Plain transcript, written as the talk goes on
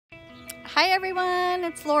Hi everyone,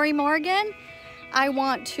 it's Lori Morgan. I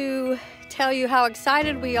want to tell you how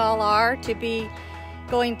excited we all are to be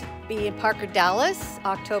going to be in Parker, Dallas,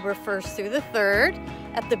 October 1st through the 3rd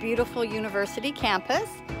at the beautiful university campus.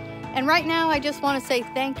 And right now I just want to say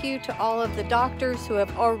thank you to all of the doctors who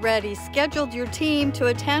have already scheduled your team to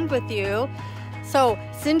attend with you. So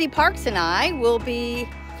Cindy Parks and I will be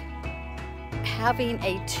having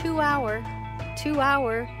a two-hour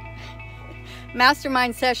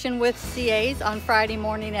mastermind session with CAs on Friday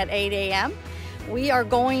morning at 8 a.m. We are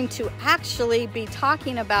going to actually be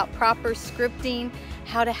talking about proper scripting,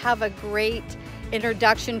 how to have a great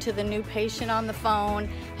introduction to the new patient on the phone,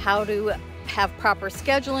 how to have proper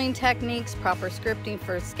scheduling techniques, proper scripting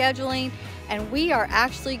for scheduling, and we are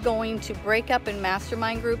actually going to break up in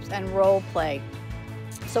mastermind groups and role play.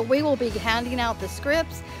 So we will be handing out the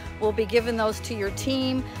scripts. We'll be giving those to your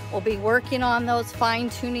team. We'll be working on those,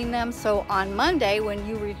 fine-tuning them. So on Monday, when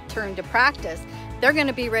you return to practice, they're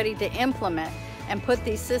gonna be ready to implement and put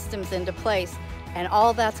these systems into place. And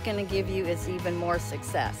all that's gonna give you is even more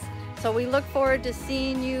success. So we look forward to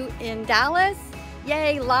seeing you in Dallas,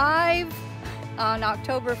 yay, live on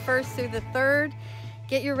October 1st through the 3rd.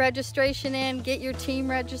 Get your registration in, get your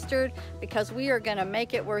team registered, because we are gonna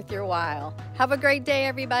make it worth your while. Have a great day,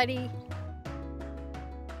 everybody.